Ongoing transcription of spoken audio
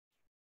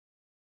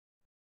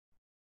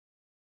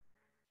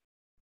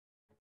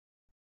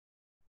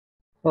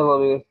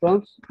Hello dear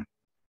friends,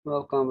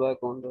 welcome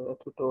back on the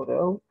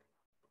tutorial.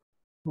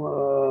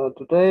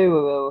 Today we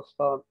will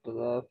start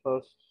the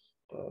first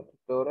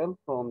tutorial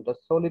from the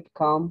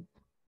SolidCAM.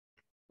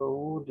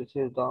 So this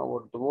is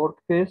our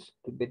workpiece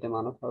to be the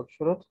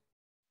manufactured.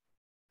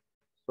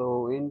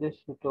 So in this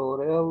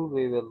tutorial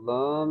we will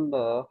learn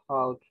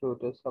how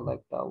to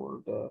select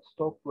our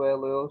stock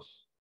values,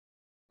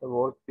 the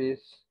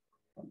workpiece,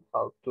 and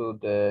how to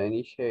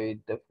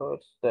initiate the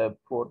first step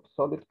for the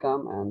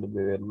SolidCAM, and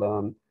we will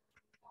learn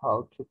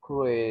how to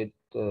create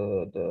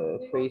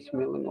the face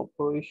milling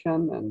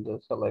operation and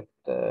select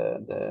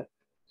the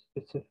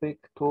specific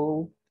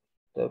tool,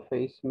 the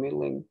face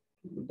milling,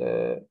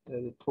 the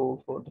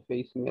tool for the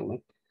face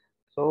milling.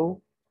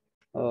 So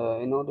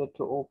in order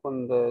to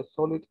open the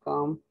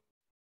SolidCAM,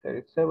 there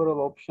is several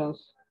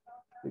options.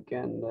 You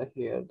can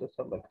here the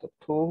select the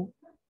tool,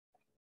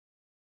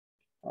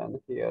 and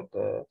here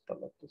the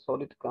select the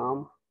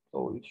SolidCAM.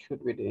 So it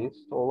should be the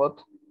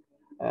installed,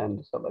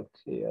 and select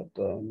here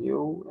the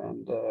new,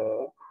 and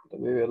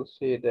we will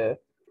see the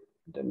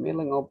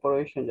milling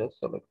operation. Just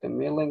select the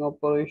milling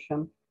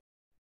operation.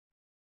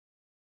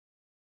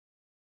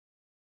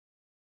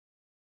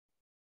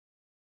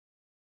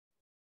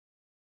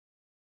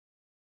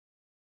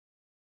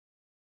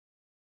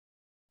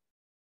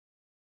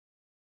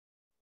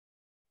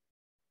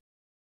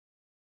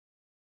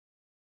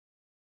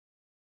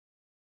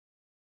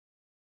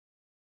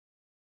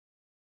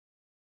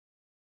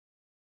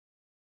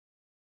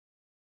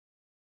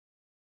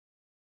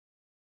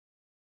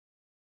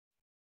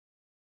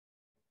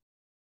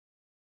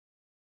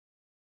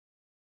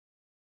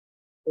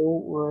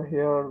 So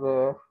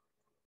here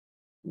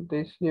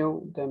this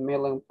new, the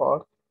milling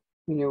part,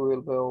 new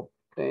will be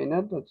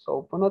obtained. Let's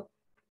open it,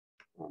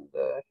 and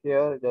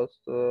here just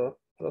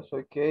press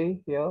OK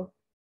here.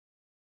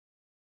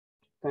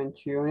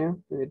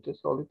 Continue with the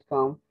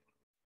SolidCAM,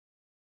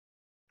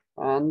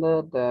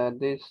 and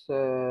this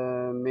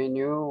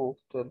menu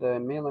to the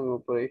milling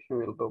operation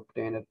will be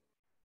obtained.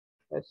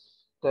 As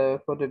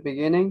for the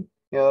beginning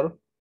here,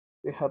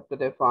 we have to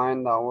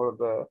define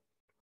our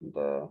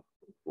the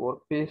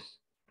workpiece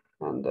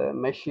and the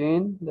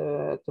machine.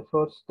 The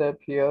first step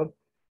here,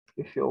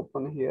 if you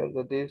open here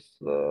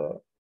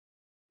the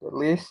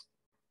list,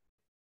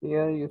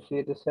 here you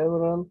see the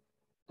several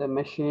the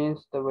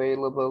machines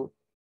available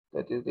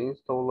that is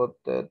installed,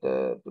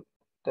 the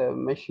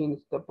machines,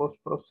 the post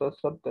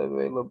processor the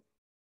available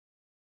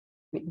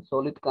in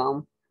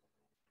SolidCAM,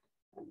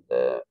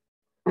 and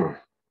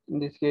in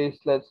this case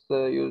let's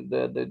use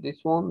this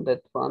one,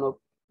 that one of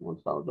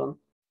 1000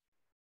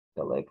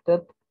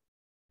 selected.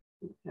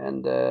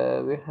 And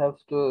we have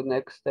to,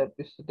 next step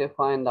is to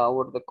define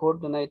the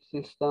coordinate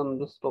system,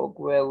 the stock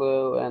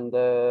value, and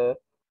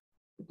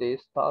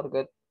this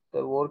target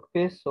the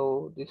workpiece.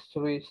 So this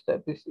three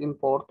step is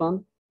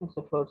important as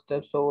the first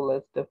step. So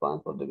let's define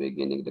for the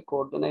beginning the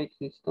coordinate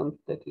system,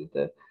 that is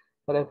the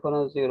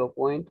reference 0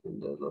 point,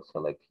 and let's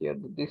select here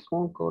this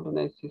one,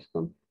 coordinate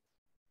system.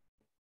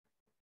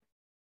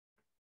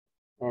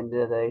 And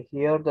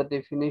here the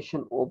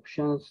definition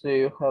options,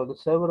 you have the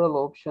several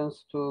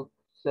options to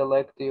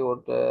select your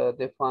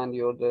define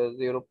your the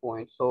 0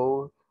 point.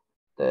 So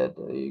that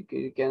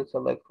you can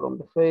select from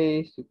the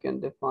face, you can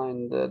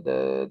define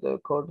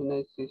the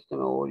coordinate system,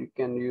 or you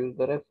can use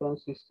the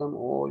reference system,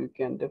 or you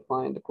can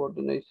define the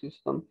coordinate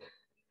system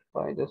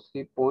by the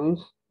 3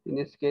 points. In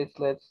this case,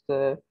 let's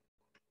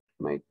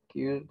make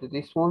use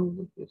this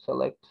one. You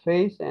select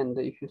face, and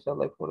if you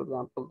select, for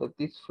example,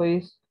 this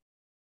face,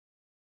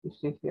 you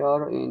see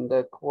here in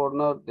the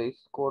corner, this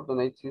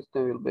coordinate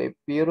system will be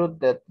period,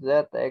 that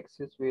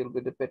z-axis will be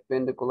the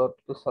perpendicular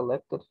to the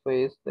selected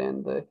face,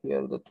 then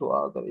here the two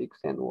other x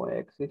and y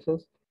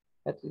axes,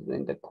 that is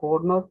in the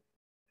corner.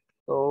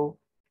 So,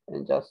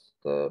 and just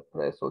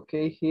press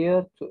OK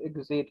here to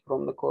exit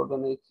from the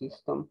coordinate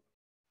system.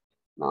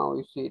 Now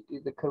you see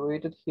it is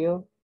created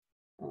here,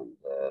 and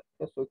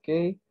press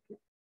OK.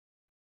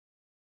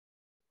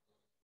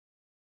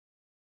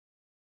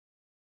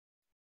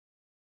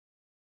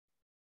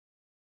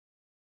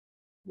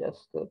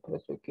 Just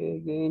press OK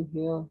again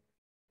here.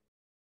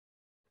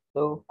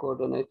 So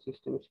coordinate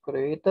system is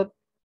created.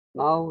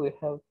 Now we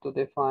have to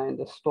define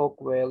the stock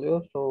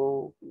value.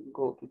 So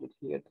go to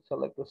here to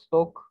select the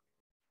stock.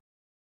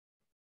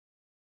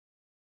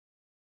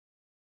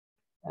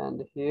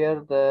 And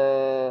here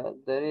there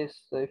is,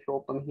 if you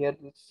open here,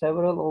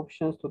 several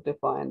options to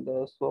define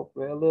the stock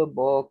value: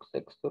 box,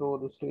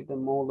 extrude, 3D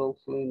model,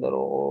 cylinder,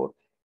 or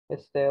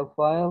STL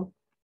file.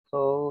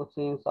 So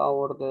since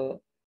the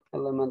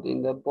element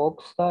in the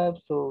box type,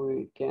 so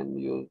we can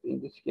use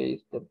in this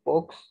case the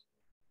box.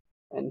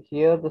 And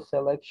here the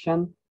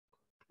selection,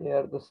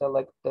 here the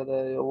select the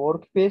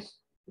workpiece.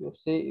 You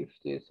see, if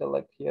you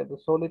select here the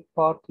solid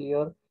part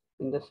here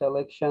in the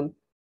selection,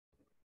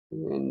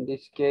 in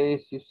this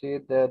case you see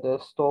that the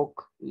stock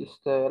is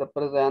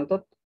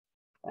represented,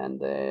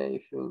 and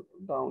if you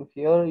down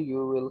here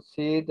you will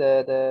see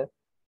the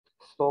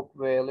stock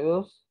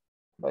values.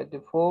 By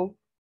default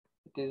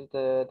it is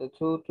the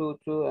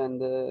 222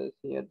 and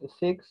here the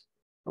 6.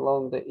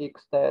 along the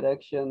X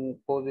direction,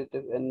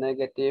 positive and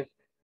negative.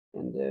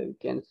 And you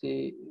can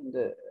see in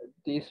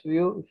this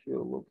view, if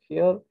you look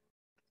here,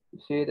 you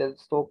see that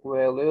stock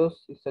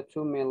values is a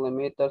 2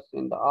 millimeters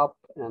in the up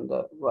and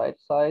the right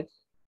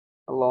sides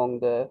along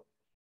the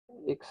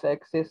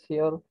X-axis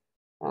here,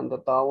 and the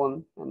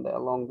down and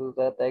along the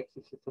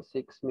Z-axis is a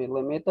 6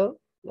 millimeter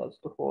just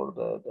for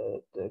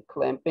the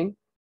clamping.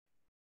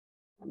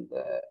 And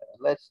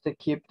let's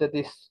keep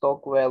this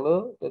stock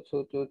value, the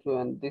 222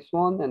 and this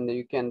one, and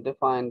you can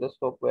define the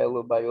stock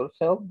value by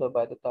yourself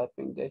by the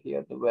typing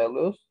here the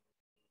values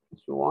if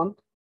you want.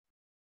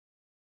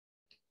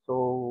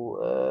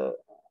 So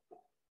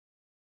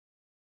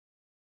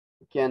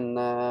you can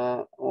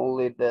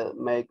only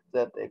make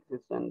that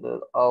axis and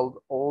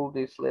all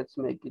this, let's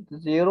make it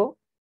 0,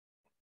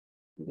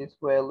 these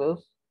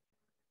values.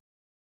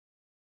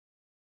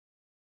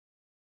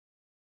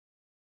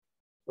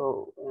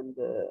 So and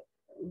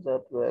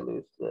that value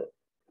is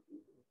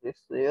this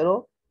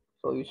 0.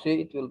 So you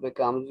see it will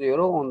become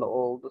 0 on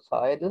all the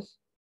sides.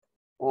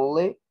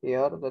 Only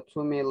here the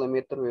 2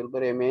 millimeter will be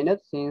remained,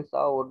 since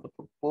our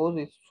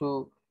purpose is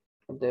to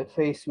the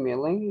face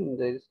milling in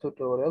this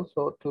tutorial.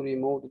 So to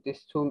remove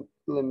this 2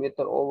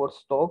 millimeter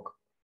overstock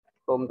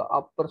from the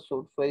upper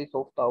surface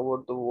of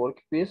the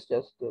workpiece,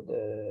 just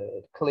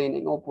the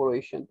cleaning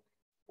operation.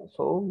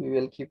 So we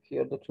will keep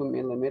here the 2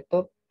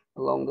 millimeter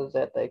along the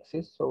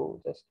Z-axis.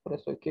 So just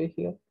press OK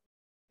here.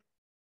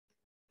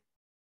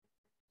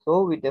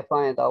 So we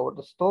defined our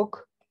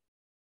stock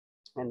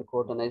and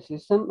coordinate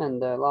system, and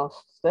the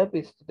last step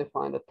is to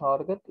define the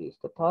target.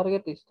 The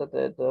target is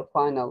the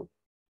final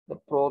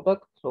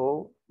product.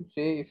 So you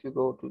see, if you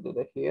go to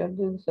the here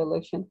in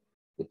selection,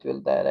 it will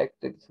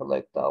directly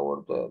select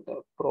our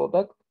the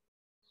product.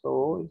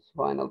 So it's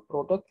final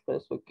product.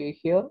 Press OK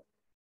here.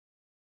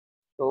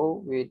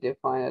 So we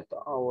defined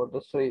our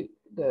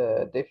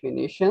the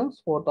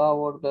definitions for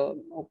our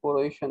the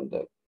operation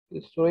the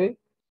history.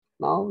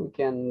 Now we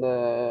can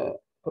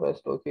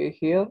press OK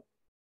here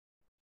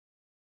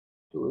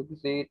to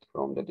exit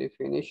from the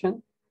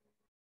definition.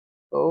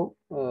 So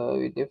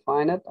we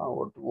defined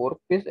our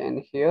workpiece,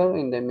 and here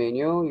in the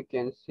menu you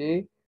can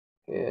see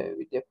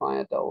we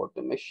defined our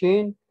the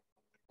machine,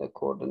 the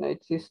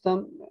coordinate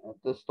system,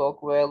 the stock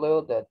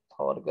value, that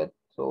target.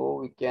 So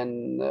we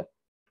can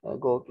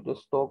go to the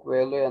stock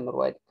value and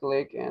right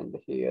click, and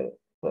here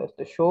press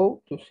the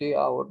show to see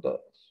our the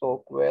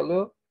stock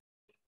value.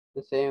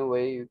 The same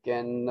way you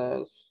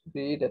can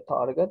see the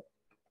target,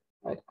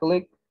 right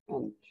click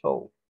and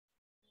show.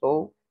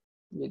 So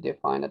we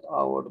defined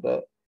our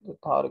the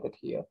target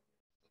here.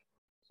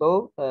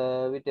 So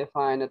we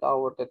defined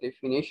our the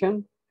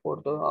definition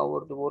for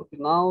our work.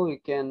 Now we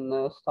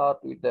can start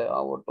with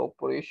our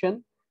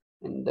operation,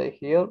 and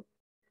here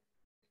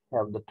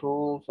have the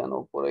tools and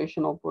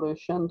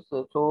operations.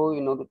 So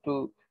in order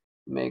to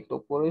make the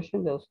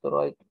operation, just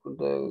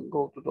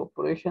go to the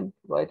operation,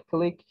 right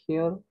click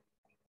here,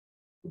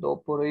 the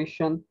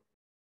operation,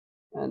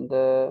 and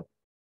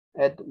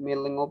add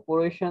milling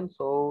operation.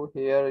 So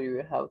here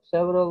you have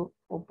several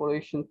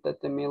operations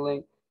that the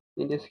milling.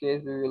 In this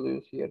case, we will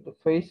use here the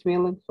face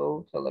milling.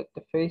 So select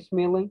the face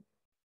milling.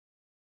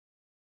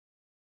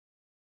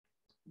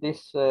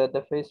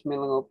 The face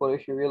milling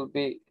operation will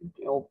be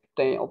open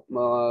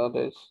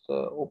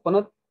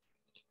it.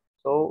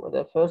 So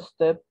the first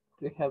step,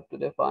 we have to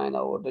define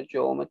the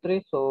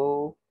geometry.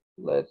 So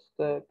let's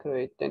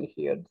create then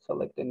here,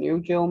 select the new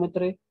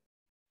geometry.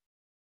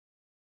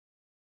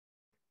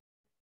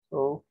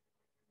 So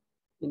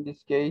in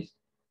this case,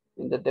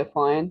 in the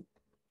define,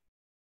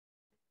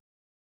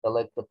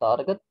 select the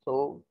target.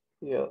 So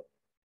here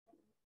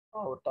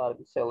our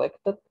target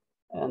selected,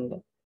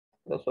 and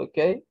press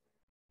OK.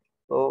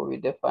 So we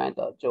defined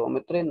the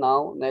geometry.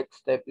 Now next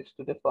step is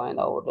to define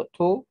the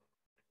tool.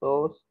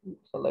 So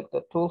select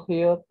the tool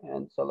here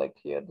and select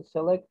here the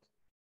select,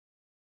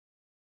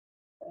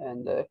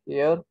 and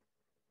here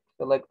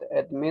select the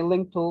add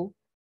milling tool,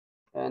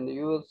 and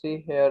you will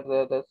see here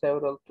the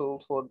several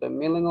tools for the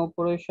milling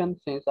operation.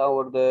 Since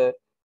the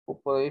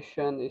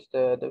operation is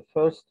the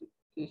first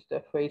is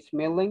the face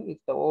milling,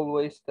 it's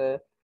always we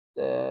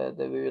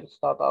will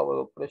start our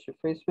operation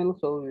face milling.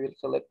 So we will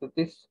select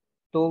this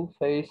tool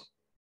face,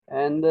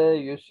 and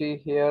you see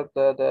here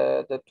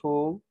the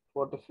tool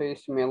for the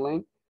face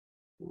milling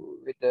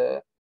with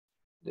the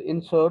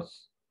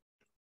inserts,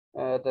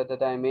 the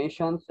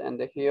dimensions,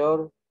 and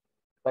here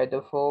by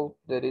default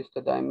there is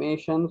the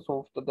dimensions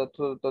of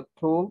the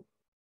tool,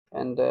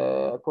 and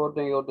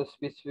according to the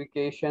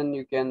specification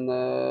you can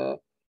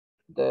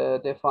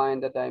define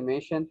the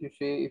dimensions. You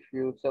see, if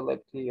you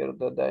select here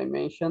the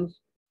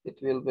dimensions, it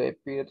will be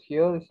appeared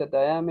here is the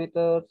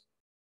diameters,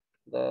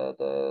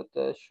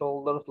 the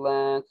shoulders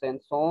length,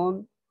 and so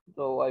on.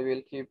 So I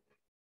will keep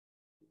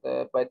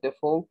by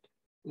default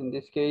in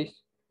this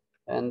case.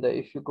 And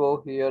if you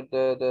go here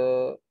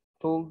the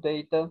tool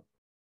data,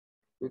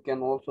 you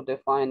can also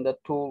define the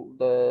tool,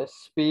 the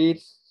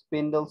speeds,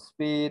 spindle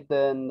speed,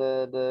 and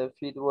the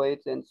feed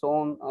weights, and so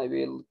on. I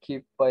will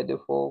keep by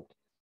default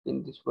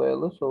in this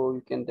value, so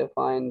you can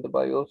define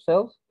by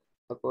yourself.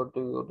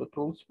 according to the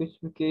tool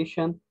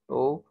specification.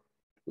 So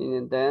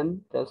and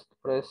then just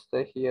press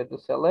here the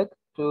select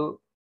to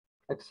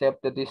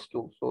accept this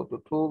tool. So the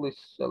tool is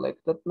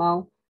selected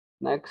now.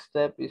 Next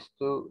step is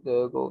to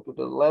go to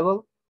the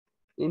level.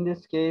 In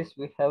this case,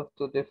 we have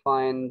to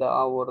define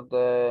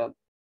the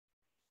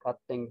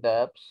cutting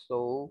depth.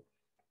 So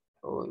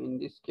in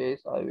this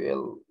case, I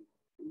will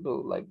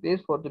do like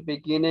this for the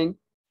beginning.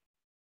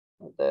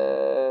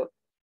 The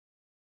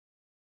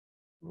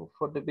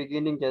For the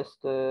beginning, just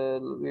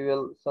we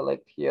will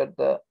select here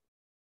the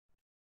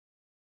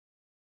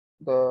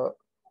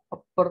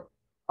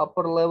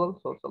upper level.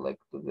 So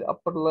select the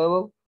upper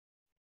level,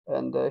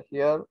 and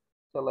here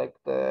select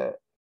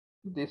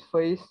this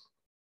face.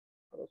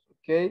 Press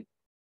OK.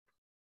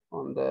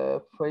 On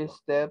the face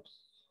steps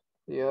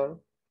here,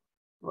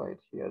 right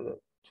here,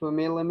 2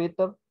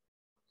 mm.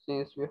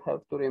 Since we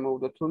have to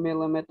remove the 2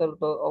 mm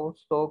of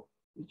stock,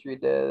 which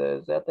with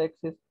the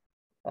z-axis,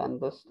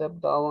 and the step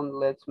down,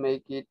 let's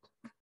make it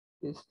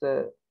is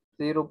the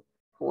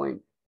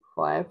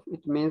 0.5.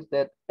 It means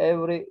that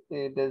every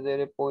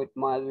the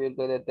 0.5 will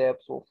be the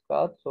depth of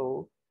cut.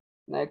 So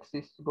next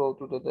is to go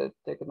to the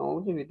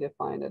technology. We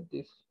define that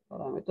these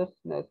parameters.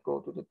 Let's go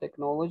to the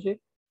technology,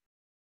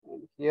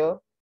 and here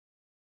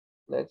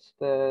let's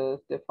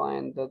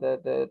define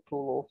the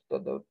tool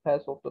of the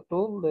path of the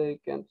tool. You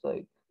can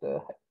say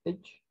the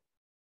H.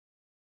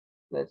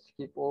 Let's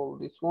keep all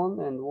this one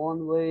and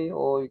one way,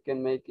 or you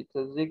can make it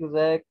a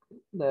zigzag,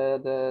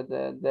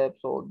 the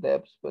depth or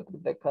depth, but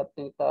the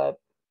cutting type,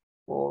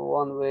 or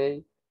one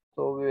way.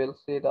 So we will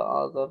see the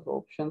other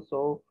options.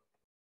 So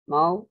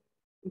now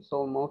it's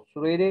almost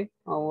ready.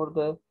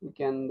 We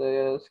can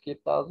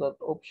skip the other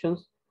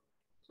options.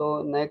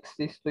 So next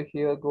is to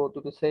here go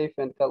to the save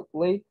and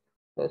calculate.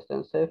 Press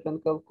and save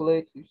and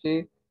calculate. You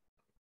see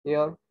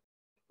here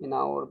in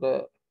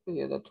the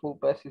tool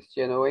path is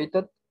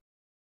generated.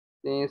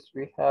 Since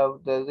we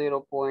have the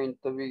 0 point,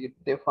 we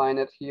define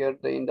it here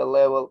in the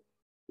level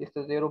is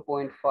the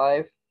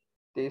 0.5.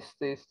 This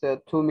is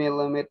the 2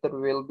 mm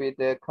will be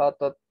the cut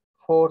at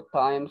 4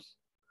 times,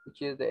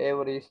 which is the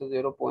average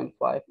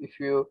 0.5. If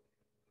you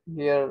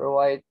here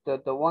write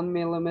the 1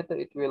 mm,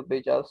 it will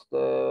be just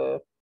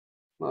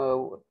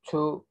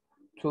two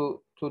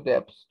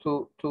depths,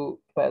 two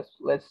paths.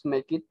 Let's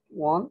make it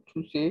one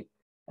to see,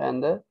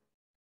 and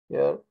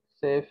here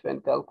save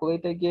and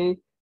calculate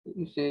again.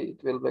 You see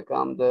it will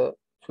become the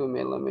 2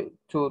 mm,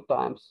 2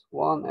 times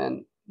 1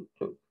 and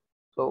 2.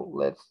 So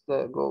let's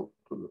go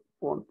to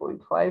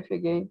 1.5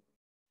 again,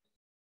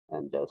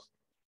 and just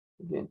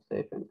again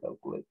save and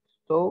calculate.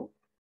 So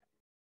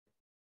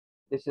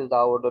this is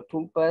the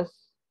tool path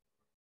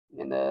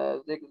in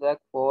a zigzag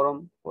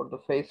form for the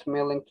face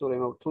milling to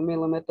remove 2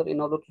 mm.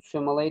 In order to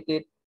simulate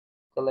it,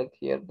 select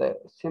here the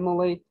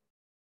simulate.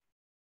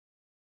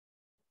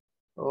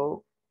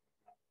 So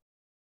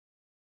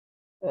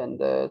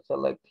and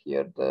select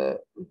here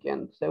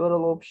again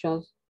several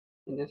options.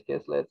 In this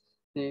case, let's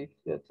see,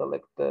 let's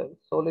select the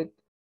solid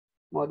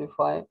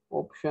modify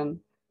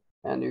option,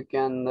 and you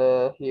can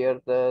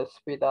here the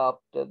speed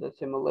up the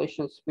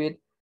simulation speed.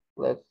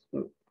 Let's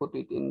put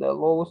it in the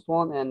lowest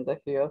one, and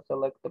here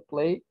select the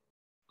play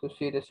to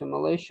see the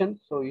simulation.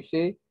 So you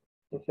see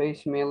the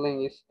face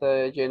milling is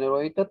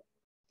generated.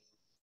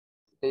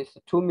 This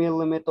 2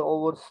 mm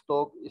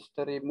overstock is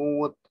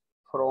removed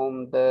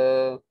from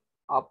the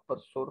upper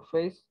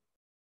surface,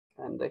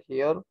 and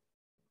here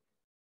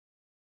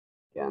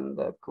can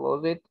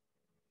close it.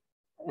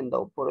 And the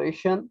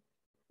operation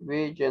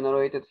we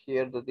generated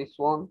here this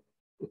one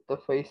with the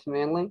face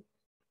milling,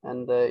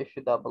 and if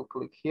you double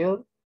click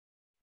here,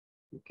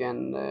 you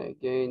can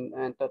again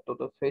enter to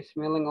the face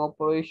milling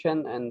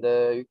operation, and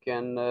you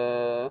can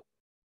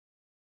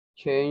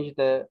change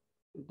the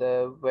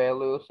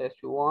values as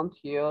you want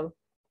here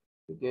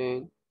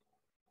again.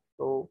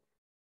 So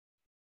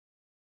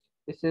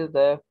this is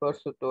the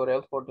first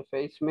tutorial for the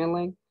face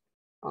milling.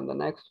 On the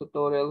next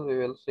tutorial we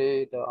will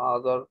see the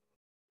other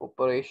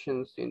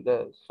operations in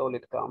the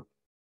SolidCAM.